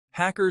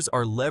Hackers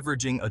are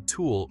leveraging a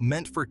tool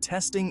meant for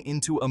testing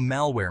into a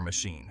malware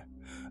machine.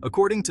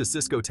 According to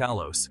Cisco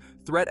Talos,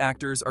 threat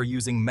actors are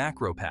using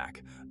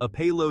MacroPack, a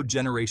payload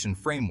generation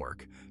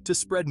framework, to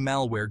spread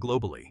malware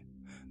globally.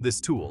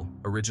 This tool,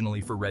 originally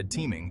for red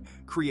teaming,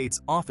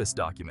 creates Office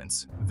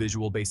documents,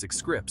 Visual Basic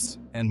scripts,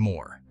 and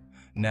more.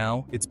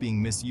 Now, it's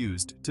being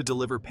misused to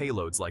deliver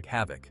payloads like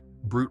Havoc,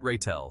 Brute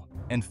Ratel,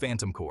 and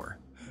Phantom Core.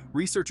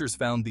 Researchers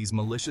found these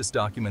malicious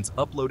documents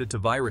uploaded to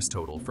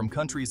VirusTotal from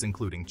countries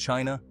including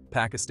China,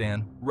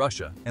 Pakistan,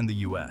 Russia, and the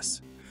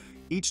US.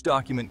 Each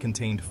document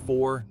contained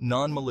 4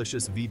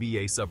 non-malicious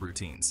VBA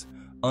subroutines,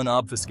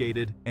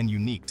 unobfuscated and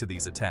unique to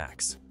these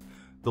attacks.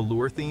 The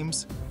lure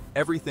themes?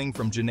 Everything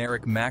from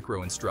generic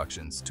macro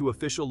instructions to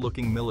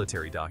official-looking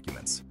military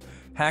documents.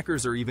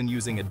 Hackers are even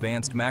using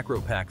advanced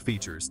MacroPack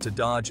features to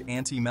dodge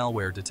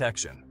anti-malware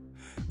detection.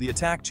 The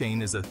attack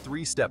chain is a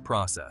 3-step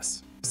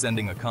process: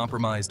 sending a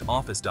compromised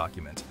Office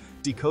document,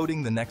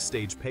 decoding the next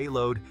stage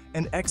payload,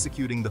 and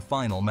executing the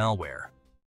final malware.